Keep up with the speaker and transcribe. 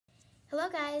Hello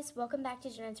guys, welcome back to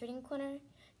Jenna's Reading Corner.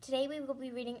 Today we will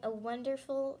be reading a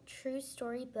wonderful true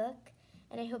story book,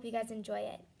 and I hope you guys enjoy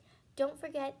it. Don't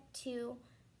forget to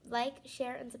like,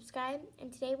 share, and subscribe,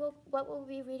 and today what we'll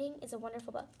be reading is a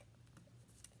wonderful book.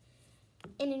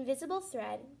 An Invisible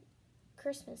Thread,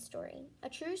 Christmas Story, a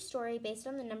true story based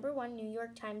on the #1 New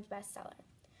York Times bestseller,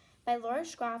 by Laura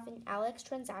Schroff and Alex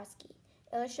Tresniowski,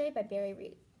 illustrated by Barry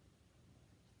Root.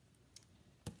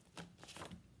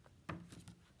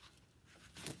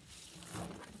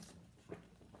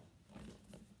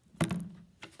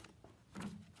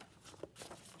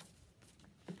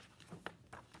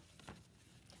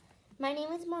 My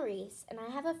name is Maurice, and I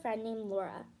have a friend named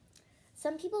Laura.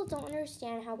 Some people don't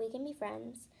understand how we can be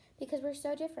friends because we're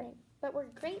so different, but we're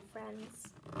great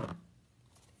friends.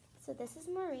 So this is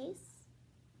Maurice,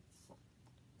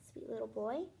 sweet little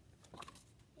boy.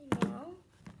 And now,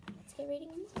 let's get reading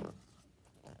more.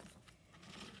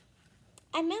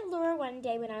 I met Laura one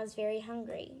day when I was very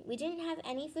hungry. We didn't have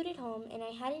any food at home, and I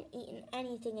hadn't eaten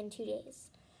anything in 2 days.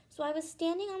 So I was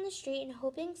standing on the street and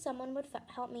hoping someone would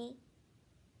help me.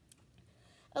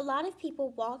 A lot of people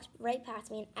walked right past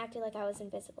me and acted like I was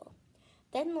invisible.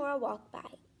 Then Laura walked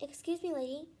by. "Excuse me,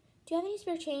 lady, do you have any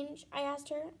spare change?" I asked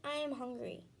her. "I am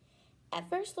hungry." At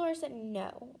first, Laura said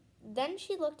no. Then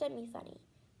she looked at me funny.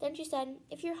 Then she said,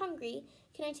 "If you're hungry,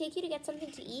 can I take you to get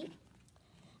something to eat?"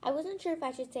 I wasn't sure if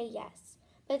I should say yes,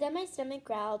 but then my stomach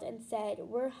growled and said,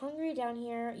 "We're hungry down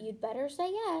here, you'd better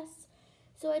say yes."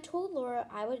 So I told Laura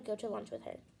I would go to lunch with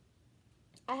her.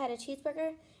 I had a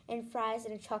cheeseburger and fries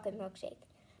and a chocolate milkshake.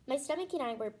 My stomach and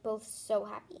I were both so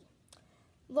happy.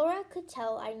 Laura could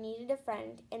tell I needed a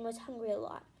friend and was hungry a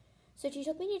lot, so she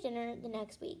took me to dinner the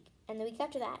next week, and the week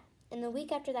after that, and the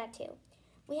week after that too.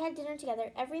 We had dinner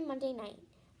together every Monday night.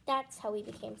 That's how we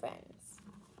became friends.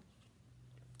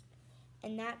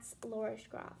 And that's Laura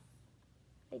Schroff,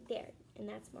 right there, and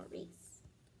that's Maurice.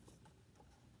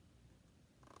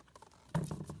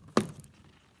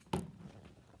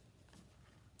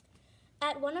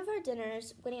 At one of our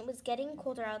dinners, when it was getting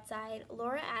colder outside,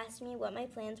 Laura asked me what my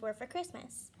plans were for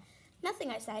Christmas. "Nothing,"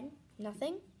 I said.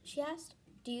 "Nothing?" she asked.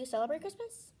 "Do you celebrate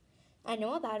Christmas?" "I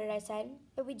know about it," I said,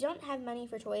 "but we don't have money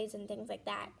for toys and things like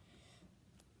that."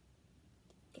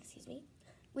 Excuse me.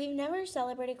 "We've never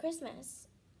celebrated Christmas."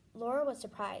 Laura was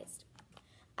surprised.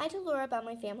 I told Laura about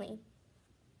my family.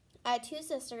 I had 2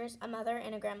 sisters, a mother,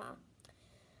 and a grandma.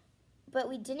 But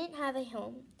we didn't have a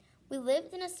home. We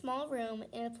lived in a small room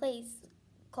in a place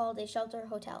called a shelter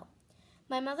hotel.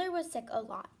 My mother was sick a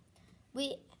lot.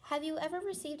 Have you ever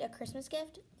received a Christmas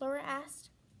gift?" Laura asked.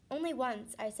 "Only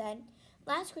once," I said.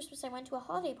 "Last Christmas I went to a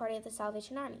holiday party at the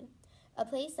Salvation Army, a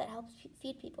place that helps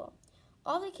feed people.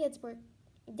 All the kids were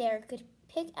there could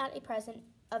pick out a present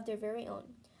of their very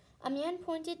own. A man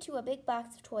pointed to a big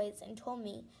box of toys and told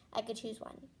me I could choose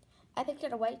one. I picked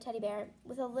out a white teddy bear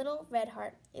with a little red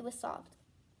heart. It was soft.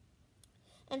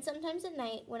 And sometimes at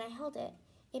night, when I held it,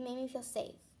 it made me feel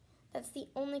safe. That's the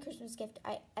only Christmas gift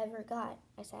I ever got,"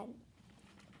 I said.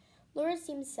 Laura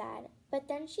seemed sad, but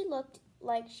then she looked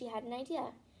like she had an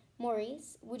idea.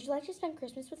 "Maurice, would you like to spend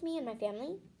Christmas with me and my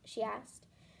family?" she asked.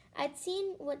 I'd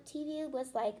seen what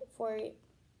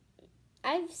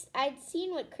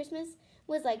Christmas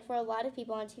was like for a lot of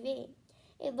people on TV.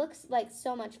 It looks like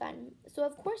so much fun. So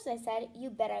of course I said, "You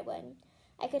bet I would."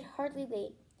 I could hardly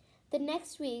wait. The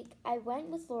next week, I went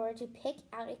with Laura to pick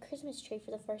out a Christmas tree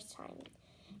for the first time.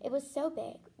 It was so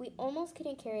big, we almost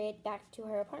couldn't carry it back to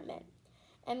her apartment,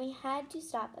 and we had to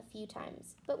stop a few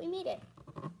times, but we made it.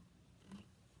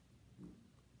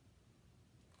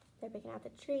 They're picking out the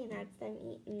tree, and that's them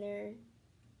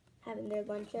having their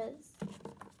lunches.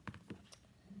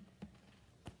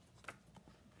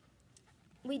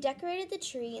 We decorated the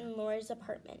tree in Laura's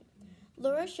apartment.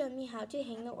 Laura showed me how to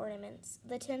hang the ornaments,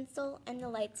 the tinsel, and the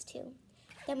lights too.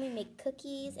 Then we made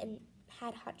cookies and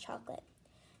had hot chocolate.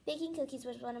 Baking cookies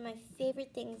was one of my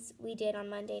favorite things we did on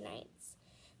Monday nights.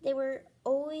 They were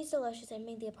always delicious and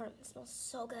made the apartment smell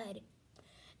so good.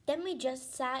 Then we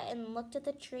just sat and looked at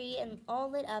the tree and all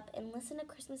lit up and listened to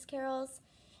Christmas carols.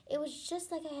 It was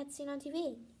just like I had seen on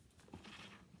TV.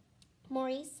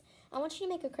 "Maurice, I want you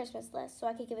to make a Christmas list so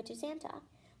I could give it to Santa,"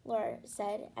 Laura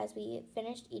said as we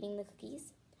finished eating the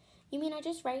cookies. "You mean I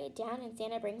just write it down and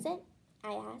Santa brings it?"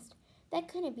 I asked. That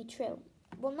couldn't be true.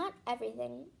 "Well, not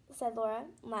everything," said Laura,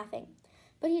 laughing,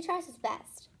 "but he tries his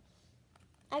best."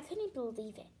 I couldn't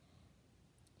believe it.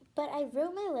 But I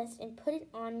wrote my list and put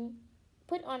on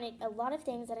it a lot of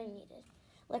things that I needed,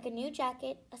 like a new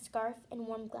jacket, a scarf, and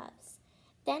warm gloves.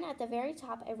 Then at the very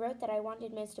top, I wrote that I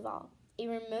wanted most of all, a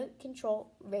remote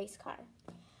control race car.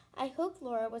 I hope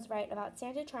Laura was right about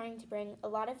Santa trying to bring a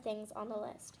lot of things on the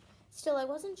list, Still, I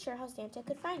wasn't sure how Santa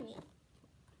could find me.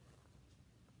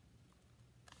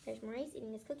 There's Maurice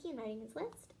eating his cookie and writing his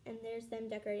list, and there's them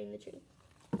decorating the tree.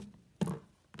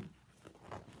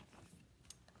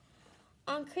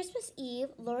 On Christmas Eve,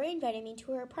 Laura invited me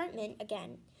to her apartment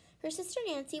again. Her sister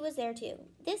Nancy was there too.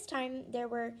 This time, there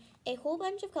were a whole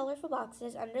bunch of colorful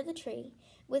boxes under the tree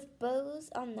with bows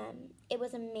on them. It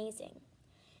was amazing.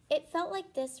 It felt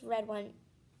like this red one.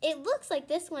 It looks like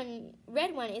this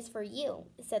red one is for you,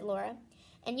 said Laura,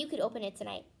 and you could open it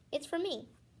tonight. It's for me.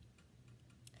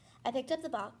 I picked up the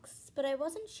box, but I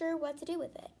wasn't sure what to do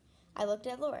with it. I looked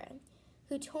at Laura,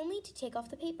 who told me to take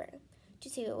off the paper to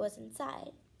see what was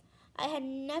inside. I had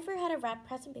never had a wrapped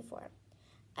present before.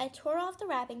 I tore off the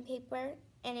wrapping paper,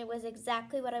 and it was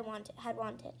exactly what I had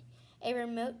wanted, a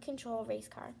remote control race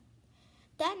car.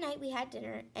 That night we had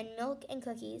dinner and milk and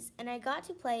cookies, and I got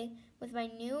to play with my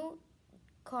new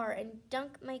car and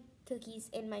dunk my cookies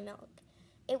in my milk.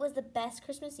 It was the best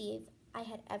Christmas Eve I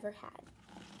had ever had.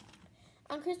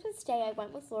 On Christmas Day, I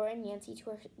went with Laura and Nancy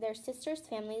to their sister's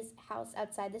family's house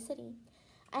outside the city.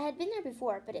 I had been there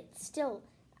before, but I still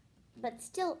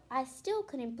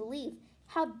couldn't believe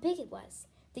how big it was.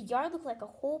 The yard looked like a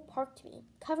whole park to me,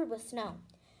 covered with snow.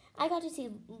 I got to see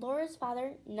Laura's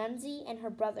father, Nunzi, and her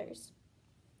brothers,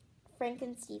 Frank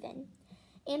and Stephen,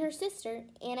 and her sister,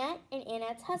 Annette, and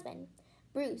Annette's husband,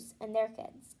 Bruce, and their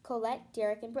kids, Colette,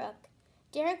 Derek, and Brooke.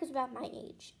 Derek was about my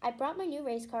age. I brought my new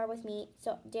race car with me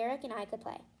so Derek and I could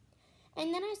play.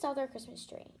 And then I saw their Christmas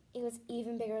tree. It was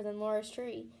even bigger than Laura's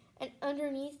tree, and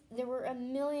underneath there were a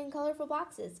million colorful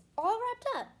boxes, all wrapped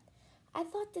up. I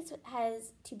thought this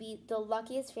has to be the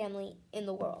luckiest family in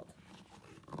the world.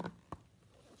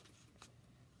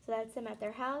 So that's them at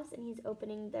their house, and he's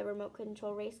opening the remote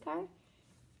control race car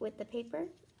with the paper,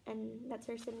 and that's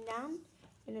her sitting down,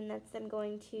 and then that's them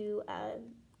going to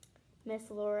Miss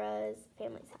Laura's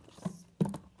family's house.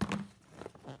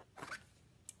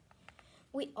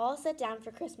 We all sat down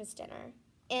for Christmas dinner.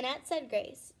 Annette said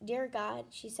grace. Dear God,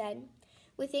 she said,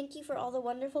 we thank you for all the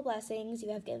wonderful blessings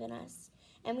you have given us,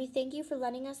 and we thank you for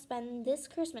letting us spend this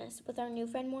Christmas with our new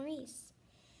friend Maurice.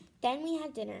 Then we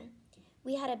had dinner.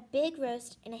 We had a big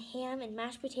roast and a ham and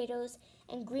mashed potatoes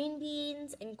and green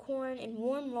beans and corn and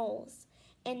warm rolls,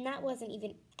 and that wasn't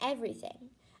even everything.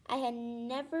 I had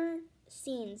never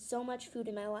seen so much food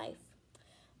in my life.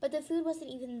 But the food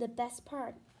wasn't even the best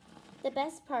part. The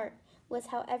best part was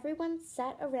how everyone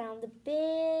sat around the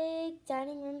big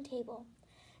dining room table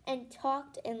and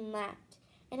talked and laughed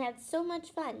and had so much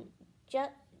fun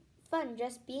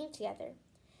just being together.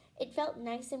 It felt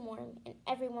nice and warm, and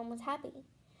everyone was happy.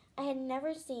 I had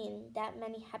never seen that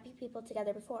many happy people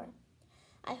together before.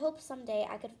 I hope someday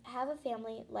I could have a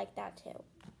family like that too.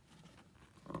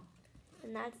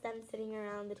 And that's them sitting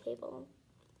around the table.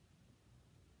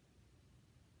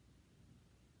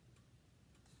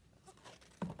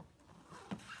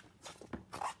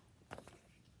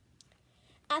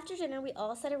 After dinner, we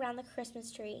all sat around the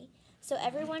Christmas tree so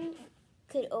everyone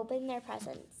could open their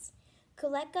presents.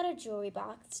 Colette got a jewelry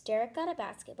box, Derek got a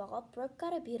basketball, Brooke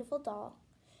got a beautiful doll.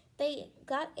 They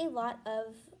got a lot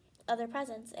of other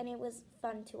presents, and it was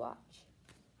fun to watch.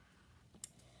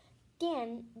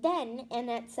 Then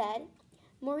Annette said,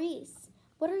 Maurice,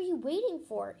 what are you waiting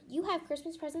for? You have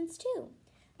Christmas presents too.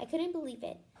 I couldn't believe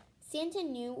it. Santa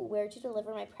knew where to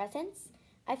deliver my presents.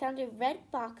 I found a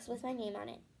red box with my name on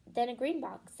it, then a green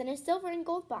box, then a silver and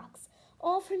gold box,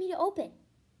 all for me to open.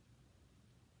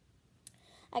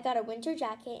 I got a winter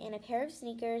jacket and a pair of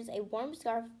sneakers, a warm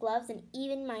scarf, gloves, and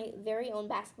even my very own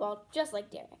basketball, just like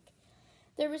Derek.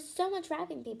 There was so much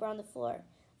wrapping paper on the floor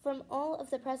from all of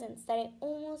the presents that I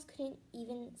almost couldn't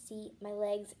even see my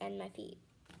legs and my feet.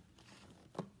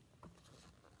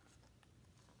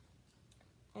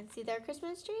 And see their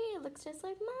Christmas tree? It looks just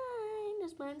like mine,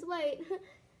 just mine's white.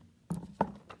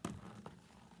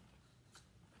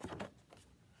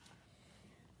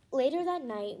 Later that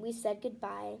night, we said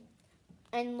goodbye,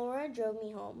 and Laura drove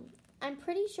me home. I'm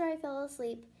pretty sure I fell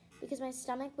asleep because my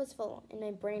stomach was full, and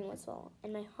my brain was full,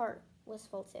 and my heart was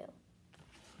full too.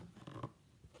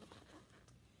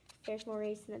 There's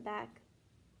Maurice in the back,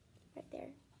 right there.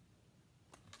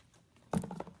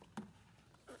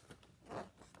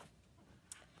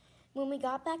 When we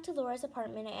got back to Laura's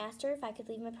apartment, I asked her if I could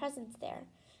leave my presents there.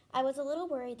 I was a little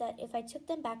worried that if I took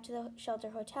them back to the shelter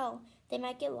hotel, they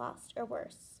might get lost or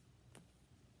worse.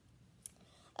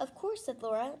 Of course, said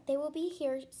Laura. They will be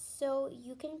here so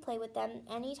you can play with them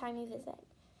anytime you visit.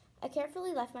 I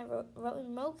carefully left my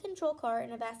remote control car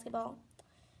and basketball.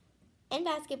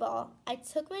 I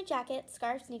took my jacket,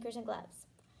 scarf, sneakers, and gloves.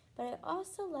 But I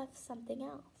also left something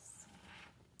else.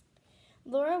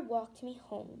 Laura walked me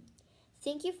home.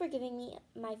 Thank you for giving me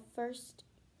my first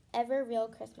ever real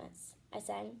Christmas, I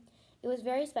said. It was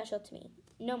very special to me.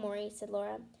 No, Maurice, said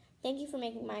Laura. Thank you for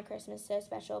making my Christmas so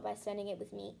special by spending it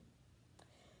with me.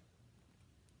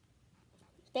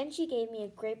 Then she gave me a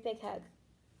great big hug.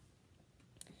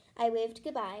 I waved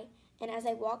goodbye, and as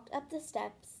I walked up the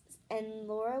steps and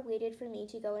Laura waited for me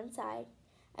to go inside,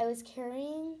 I was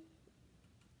carrying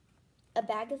a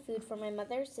bag of food for my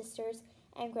mother, sisters,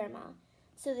 and grandma,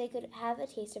 so they could have a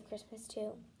taste of Christmas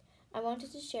too. I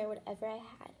wanted to share whatever I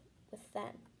had with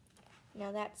them.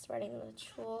 Now that's spreading the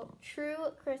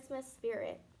true Christmas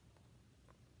spirit.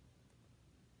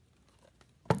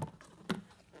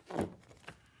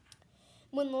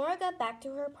 When Laura got back to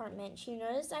her apartment, she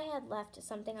noticed I had left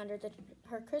something under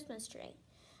her Christmas tree.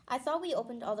 I thought we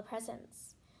opened all the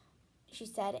presents, she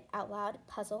said out loud,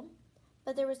 puzzled.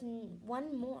 But there was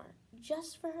one more,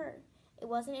 just for her. It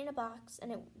wasn't in a box,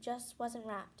 and it just wasn't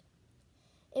wrapped.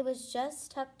 It was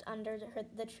just tucked under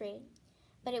the tree,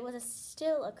 but it was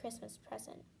still a Christmas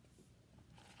present.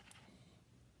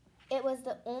 It was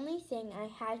the only thing I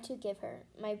had to give her,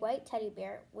 my white teddy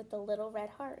bear with the little red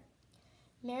heart.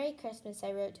 Merry Christmas,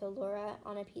 I wrote to Laura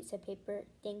on a piece of paper.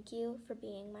 Thank you for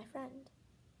being my friend.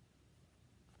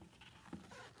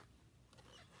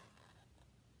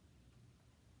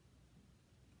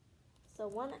 So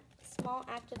one small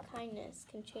act of kindness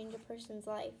can change a person's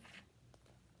life.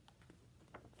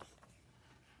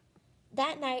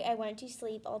 That night I went to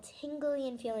sleep all tingly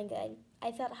and feeling good.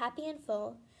 I felt happy and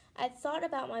full. I thought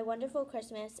about my wonderful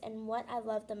Christmas and what I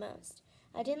loved the most.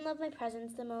 I didn't love my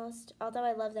presents the most, although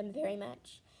I loved them very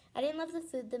much. I didn't love the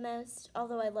food the most,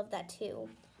 although I loved that too.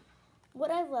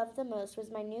 What I loved the most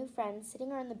was my new friends sitting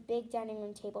around the big dining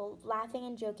room table, laughing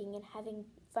and joking and having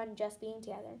fun just being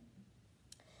together.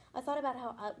 I thought about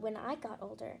how when I got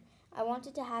older, I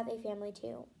wanted to have a family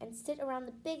too, and sit around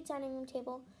the big dining room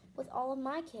table with all of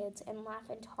my kids and laugh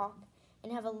and talk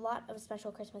and have a lot of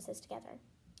special Christmases together.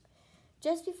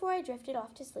 Just before I drifted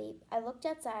off to sleep, I looked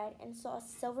outside and saw a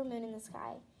silver moon in the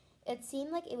sky. It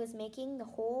seemed like it was making the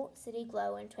whole city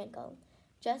glow and twinkle,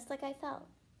 just like I felt,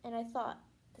 and I thought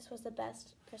this was the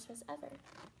best Christmas ever.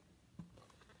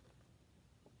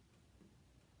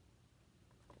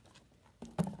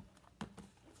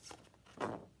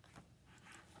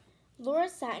 Laura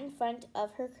sat in front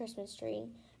of her Christmas tree,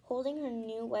 holding her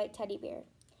new white teddy bear.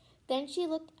 Then she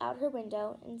looked out her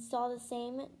window and saw the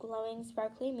same glowing,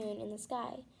 sparkly moon in the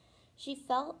sky. She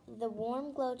felt the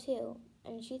warm glow too,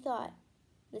 and she thought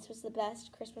this was the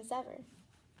best Christmas ever.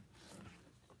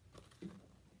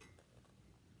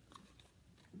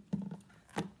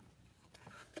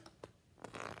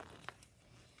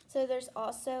 So there's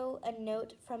also a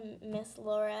note from Miss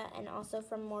Laura and also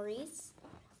from Maurice.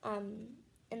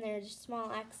 And there's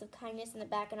small acts of kindness in the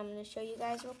back, and I'm going to show you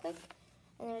guys real quick.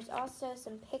 And there's also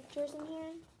some pictures in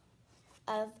here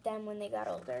of them when they got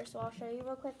older. So I'll show you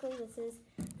real quickly. This is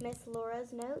Miss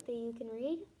Laura's note that you can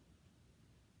read.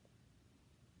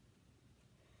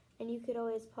 And you could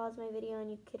always pause my video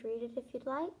and you could read it if you'd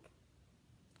like.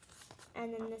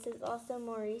 And then this is also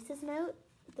Maurice's note,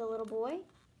 the little boy.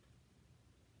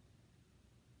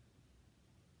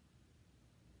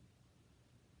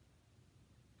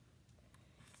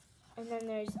 And then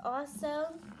there's also,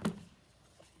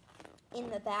 in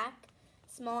the back,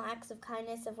 small acts of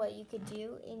kindness of what you could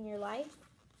do in your life.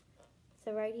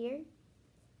 So right here.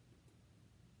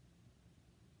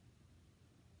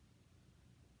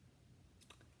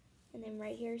 And then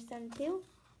right here is some too.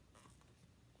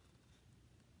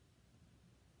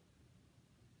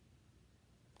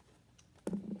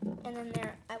 And then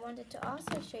there, I wanted to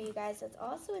also show you guys what's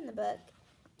also in the book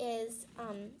is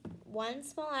one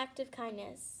small act of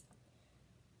kindness.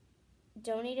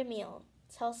 Donate a meal.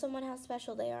 Tell someone how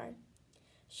special they are.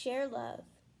 Share love.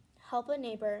 Help a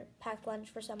neighbor pack lunch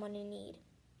for someone in need.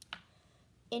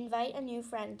 Invite a new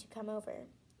friend to come over.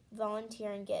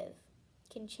 Volunteer and give.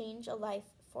 Can change a life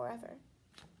forever.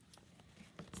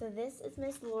 So this is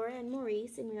Miss Laura and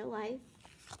Maurice in real life.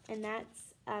 And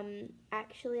that's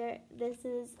this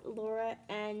is Laura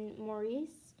and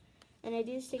Maurice. And I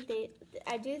do think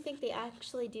they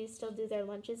actually do still do their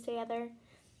lunches together.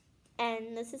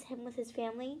 And this is him with his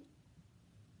family,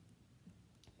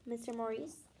 Mr.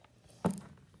 Maurice.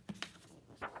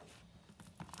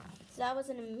 So that was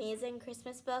an amazing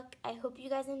Christmas book. I hope you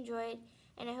guys enjoyed,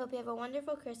 and I hope you have a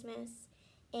wonderful Christmas.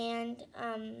 And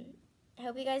I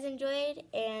hope you guys enjoyed,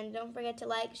 and don't forget to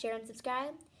like, share, and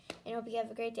subscribe. And I hope you have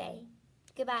a great day.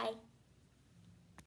 Goodbye.